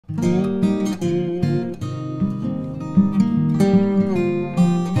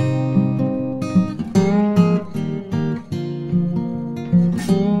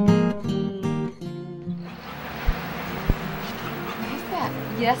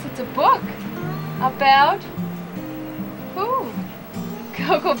Yes, it's a book about who?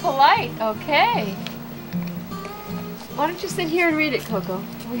 Koko Polite. Okay. Why don't you sit here and read it, Koko?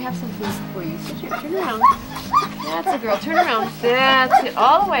 We have some food for you. Sit here. Turn around. That's a girl. Turn around. That's it.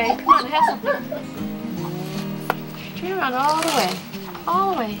 All the way. Come on, have something. Turn around all the way.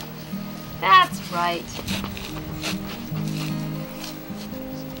 All the way. That's right.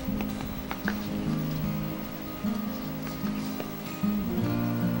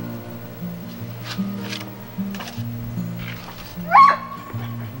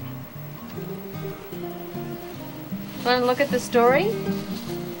 Want to look at the story?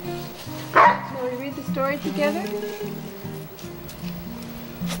 Shall we read the story together?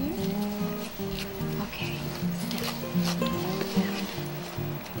 Okay.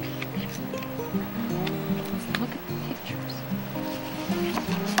 Let's look at the pictures.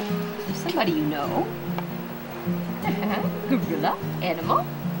 There's somebody you know. Gorilla, animal.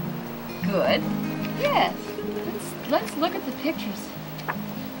 Good. Yes. Let's look at the pictures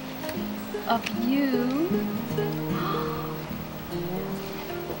of you.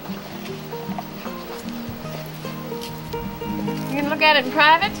 You can look at it in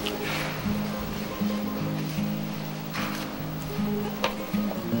private.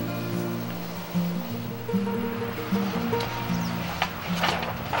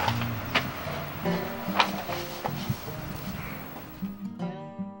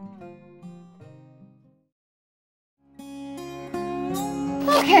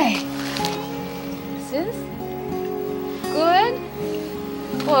 Okay. This is good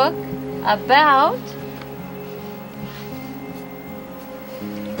book about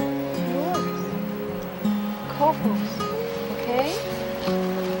Koko's, okay?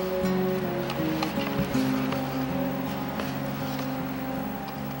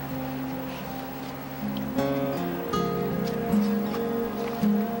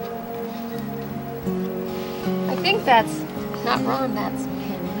 I think that's not wrong, that's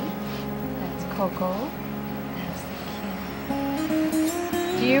Penny, that's Koko, that's the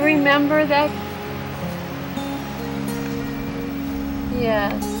kid. Do you remember that?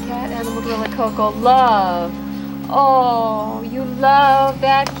 Yes, cat, animal, gorilla, Koko, love. Oh, you love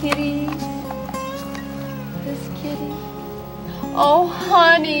that kitty? This kitty? Oh,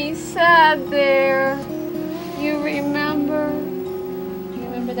 honey, sad there. You remember? Do you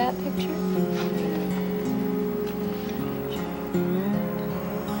remember that picture?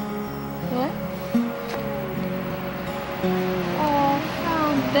 What? Oh,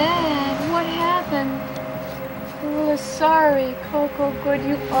 how bad. What happened? Oh, sorry, Koko. Good,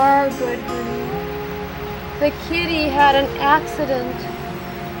 you are good, honey. The kitty had an accident.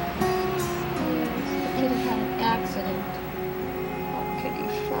 Yes, the kitty had an accident. Oh, kitty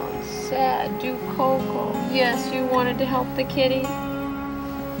sounds sad. Do Koko. Yes, you wanted to help the kitty.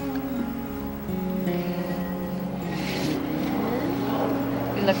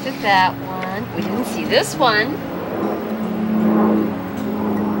 We looked at that one. We didn't see this one.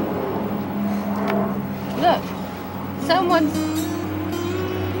 Look, someone's...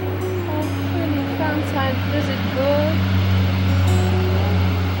 Is it good?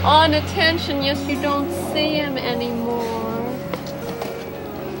 On attention, yes, you don't see him anymore.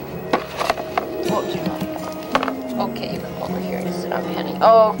 What would you like? Okay, you come over here and sit on Penny.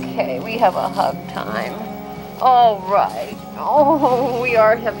 Okay, we have a hug time. All right. Oh, we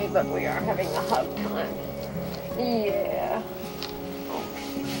are heavy, but we are having a hug time. Yeah.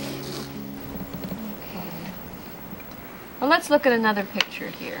 Okay. Well, let's look at another picture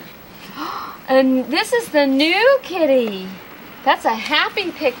here. And this is the new kitty. That's a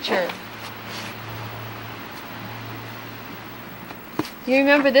happy picture. Do you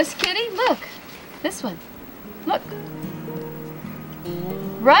remember this kitty? Look, this one. Look.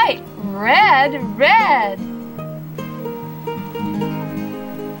 Right, red, red.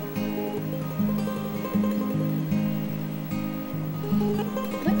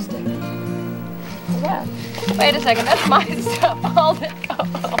 Lipstick. Yeah. Wait a second, that's my stuff. Hold it.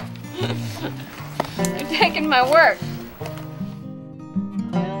 You're taking my work.